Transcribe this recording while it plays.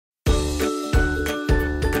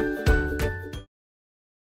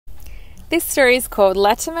This story is called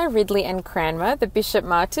Latimer, Ridley and Cranmer, the Bishop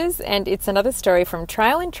Martyrs, and it's another story from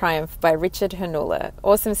Trial and Triumph by Richard Hannula.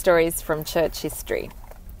 Awesome stories from church history.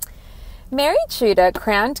 Mary Tudor,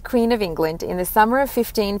 crowned Queen of England in the summer of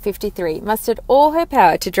 1553, mustered all her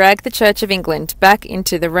power to drag the Church of England back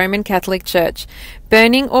into the Roman Catholic Church,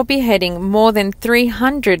 burning or beheading more than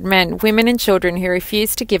 300 men, women and children who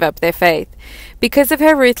refused to give up their faith. Because of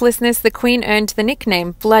her ruthlessness, the Queen earned the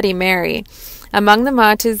nickname Bloody Mary. Among the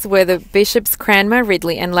martyrs were the bishops Cranmer,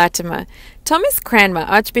 Ridley and Latimer. Thomas Cranmer,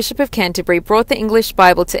 Archbishop of Canterbury, brought the English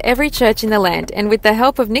Bible to every church in the land, and with the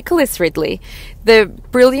help of Nicholas Ridley, the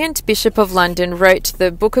brilliant Bishop of London, wrote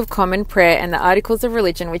the Book of Common Prayer and the Articles of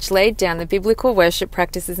Religion, which laid down the biblical worship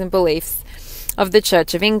practices and beliefs of the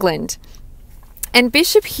Church of England. And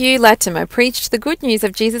Bishop Hugh Latimer preached the good news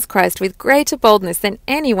of Jesus Christ with greater boldness than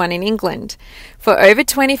anyone in England. For over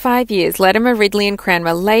 25 years, Latimer, Ridley and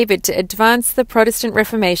Cranmer laboured to advance the Protestant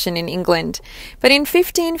Reformation in England. But in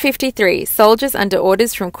 1553, soldiers under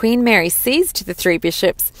orders from Queen Mary seized the three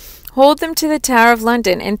bishops, hauled them to the Tower of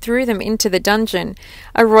London and threw them into the dungeon.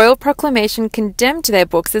 A royal proclamation condemned their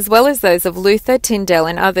books as well as those of Luther, Tyndale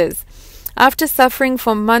and others. After suffering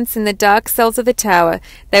for months in the dark cells of the Tower,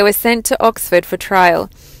 they were sent to Oxford for trial.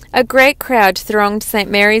 A great crowd thronged St.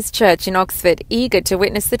 Mary's Church in Oxford, eager to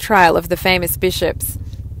witness the trial of the famous bishops.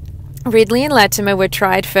 Ridley and Latimer were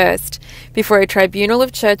tried first, before a tribunal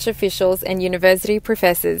of church officials and university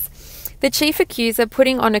professors. The chief accuser,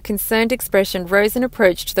 putting on a concerned expression, rose and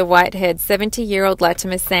approached the white-haired 70-year-old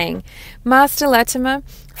Latimer, saying, "Master Latimer,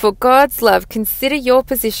 for God's love, consider your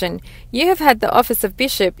position. You have had the office of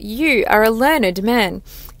bishop. You are a learned man.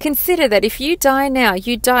 Consider that if you die now,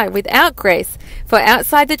 you die without grace, for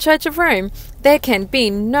outside the Church of Rome there can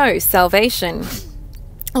be no salvation."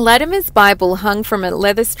 Latimer's Bible hung from a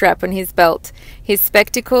leather strap on his belt. His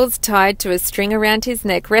spectacles, tied to a string around his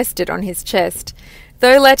neck, rested on his chest.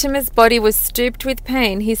 Though Latimer's body was stooped with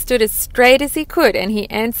pain, he stood as straight as he could, and he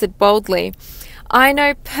answered boldly, "I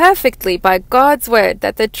know perfectly by God's word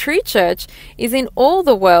that the true church is in all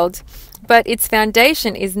the world, but its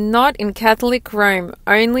foundation is not in Catholic Rome,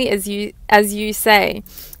 only as you say.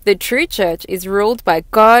 The true church is ruled by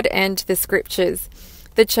God and the Scriptures."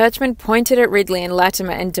 The churchman pointed at Ridley and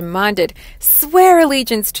Latimer and demanded, "Swear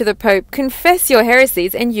allegiance to the Pope, confess your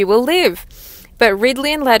heresies, and you will live." But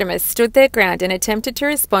Ridley and Latimer stood their ground and attempted to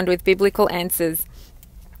respond with biblical answers,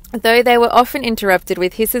 though they were often interrupted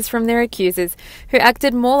with hisses from their accusers, who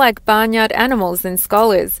acted more like barnyard animals than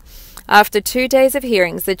scholars. After 2 days of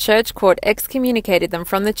hearings, the church court excommunicated them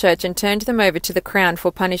from the church and turned them over to the crown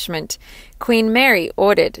for punishment. Queen Mary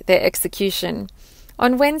ordered their execution.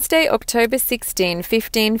 On Wednesday, October 16,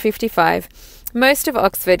 1555, most of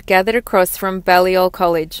Oxford gathered across from Balliol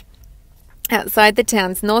College, outside the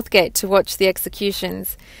town's north gate, to watch the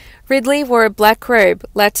executions. Ridley wore a black robe,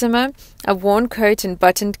 Latimer a worn coat and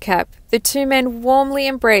buttoned cap. The two men warmly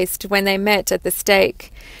embraced when they met at the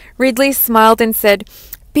stake. Ridley smiled and said,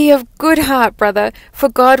 "Be of good heart, brother, for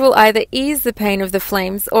God will either ease the pain of the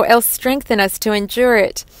flames or else strengthen us to endure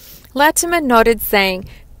it." Latimer nodded, saying,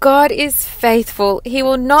 "God is faithful. He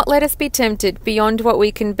will not let us be tempted beyond what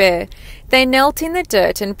we can bear." They knelt in the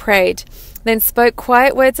dirt and prayed, then spoke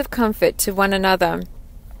quiet words of comfort to one another.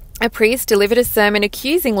 A priest delivered a sermon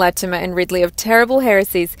accusing Latimer and Ridley of terrible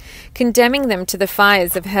heresies, condemning them to the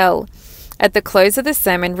fires of hell. At the close of the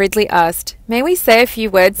sermon, Ridley asked, "May we say a few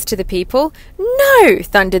words to the people?" "No,"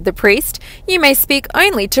 thundered the priest. "You may speak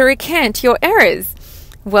only to recant your errors."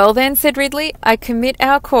 "Well then," said Ridley, "I commit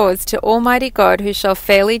our cause to Almighty God, who shall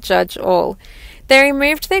fairly judge all." They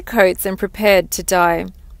removed their coats and prepared to die.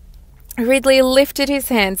 Ridley lifted his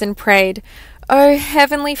hands and prayed, "O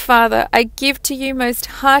Heavenly Father, I give to you most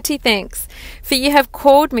hearty thanks, for you have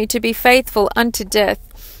called me to be faithful unto death.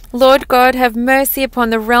 Lord God, have mercy upon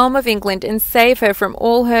the realm of England and save her from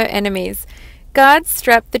all her enemies." Guards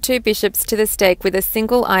strapped the two bishops to the stake with a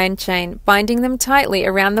single iron chain, binding them tightly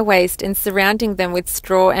around the waist and surrounding them with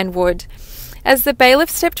straw and wood. As the bailiff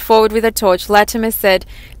stepped forward with a torch, Latimer said,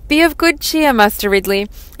 "Be of good cheer, Master Ridley,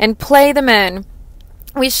 and play the man.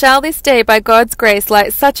 We shall this day, by God's grace,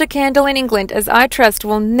 light such a candle in England as I trust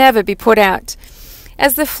will never be put out."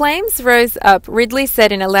 As the flames rose up, Ridley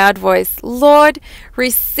said in a loud voice, "Lord,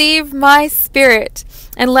 receive my spirit."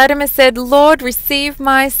 And Latimer said, "Lord, receive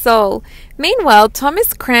my soul." Meanwhile,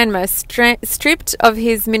 Thomas Cranmer, stripped of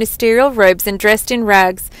his ministerial robes and dressed in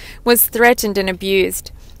rags, was threatened and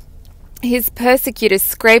abused. His persecutors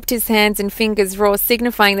scraped his hands and fingers raw,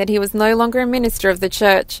 signifying that he was no longer a minister of the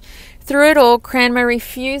church. Through it all, Cranmer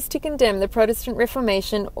refused to condemn the Protestant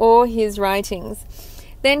Reformation or his writings.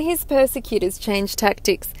 Then his persecutors changed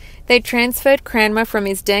tactics. They transferred Cranmer from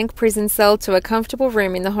his dank prison cell to a comfortable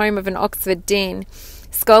room in the home of an Oxford dean.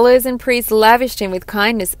 Scholars and priests lavished him with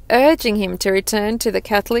kindness, urging him to return to the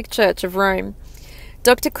Catholic Church of Rome.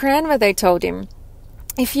 Dr. Cranmer, they told him,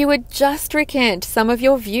 if you would just recant some of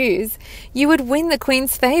your views, you would win the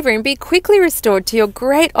Queen's favour and be quickly restored to your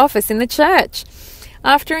great office in the Church.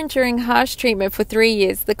 After enduring harsh treatment for 3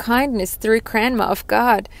 years, the kindness threw Cranmer off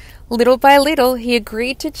guard. Little by little, he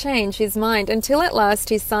agreed to change his mind until at last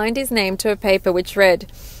he signed his name to a paper which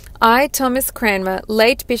read, I, Thomas Cranmer,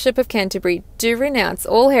 late Bishop of Canterbury, do renounce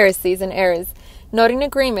all heresies and errors, not in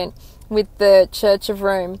agreement with the Church of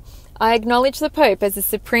Rome. I acknowledge the Pope as the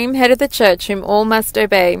supreme head of the Church whom all must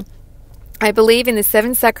obey. I believe in the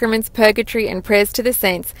 7 sacraments, purgatory, and prayers to the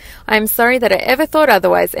saints. I am sorry that I ever thought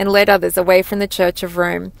otherwise and led others away from the Church of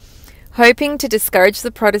Rome. Hoping to discourage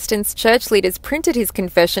the Protestants, church leaders printed his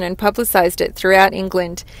confession and publicised it throughout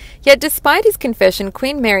England. Yet despite his confession,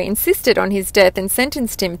 Queen Mary insisted on his death and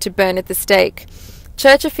sentenced him to burn at the stake.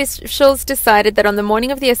 Church officials decided that on the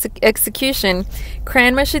morning of the execution,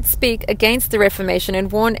 Cranmer should speak against the Reformation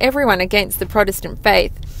and warn everyone against the Protestant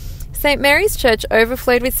faith. St. Mary's Church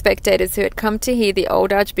overflowed with spectators who had come to hear the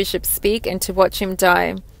old Archbishop speak and to watch him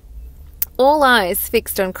die. All eyes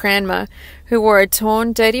fixed on Cranmer, who wore a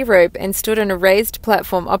torn, dirty robe and stood on a raised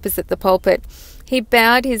platform opposite the pulpit. He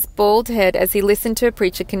bowed his bald head as he listened to a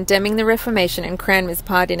preacher condemning the Reformation and Cranmer's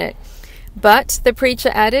part in it. But, the preacher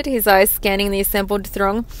added, his eyes scanning the assembled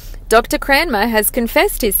throng, Dr. Cranmer has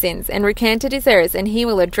confessed his sins and recanted his errors, and he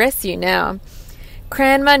will address you now.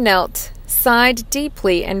 Cranmer knelt, sighed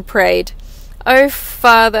deeply, and prayed, O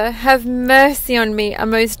Father, have mercy on me, a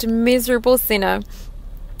most miserable sinner.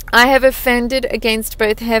 I have offended against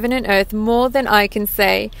both heaven and earth more than I can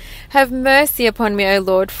say. Have mercy upon me, O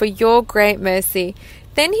Lord, for your great mercy.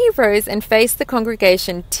 Then he rose and faced the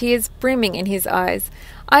congregation, tears brimming in his eyes.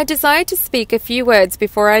 I desire to speak a few words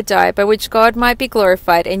before I die, by which God might be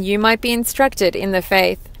glorified and you might be instructed in the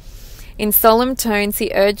faith. In solemn tones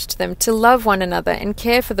he urged them to love one another and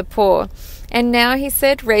care for the poor. And now, he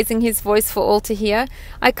said, raising his voice for all to hear,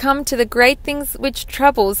 I come to the great things which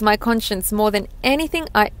troubles my conscience more than anything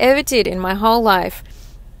I ever did in my whole life.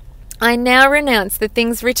 I now renounce the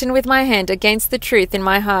things written with my hand against the truth in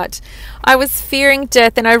my heart. I was fearing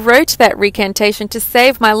death, and I wrote that recantation to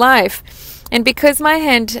save my life. And because my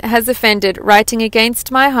hand has offended, writing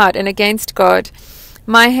against my heart and against God,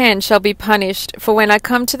 my hand shall be punished, for when I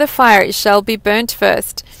come to the fire it shall be burnt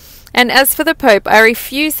first. And as for the Pope, I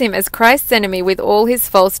refuse him as Christ's enemy with all his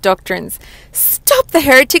false doctrines. Stop the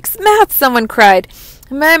heretic's mouth, someone cried.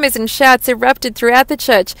 Murmurs and shouts erupted throughout the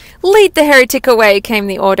church. Lead the heretic away, came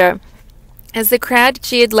the order. As the crowd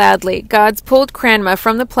cheered loudly, guards pulled Cranmer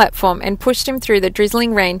from the platform and pushed him through the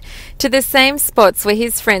drizzling rain to the same spots where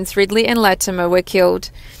his friends Ridley and Latimer were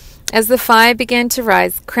killed. As the fire began to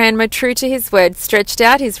rise, Cranmer, true to his word, stretched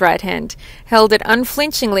out his right hand, held it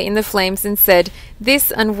unflinchingly in the flames, and said,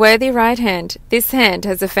 This unworthy right hand, this hand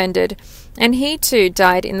has offended. And he too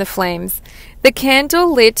died in the flames. The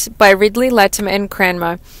candle lit by Ridley, Latimer, and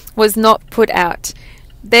Cranmer was not put out.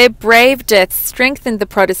 Their brave deaths strengthened the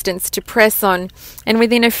Protestants to press on, and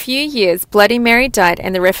within a few years Bloody Mary died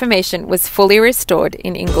and the Reformation was fully restored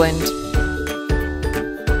in England.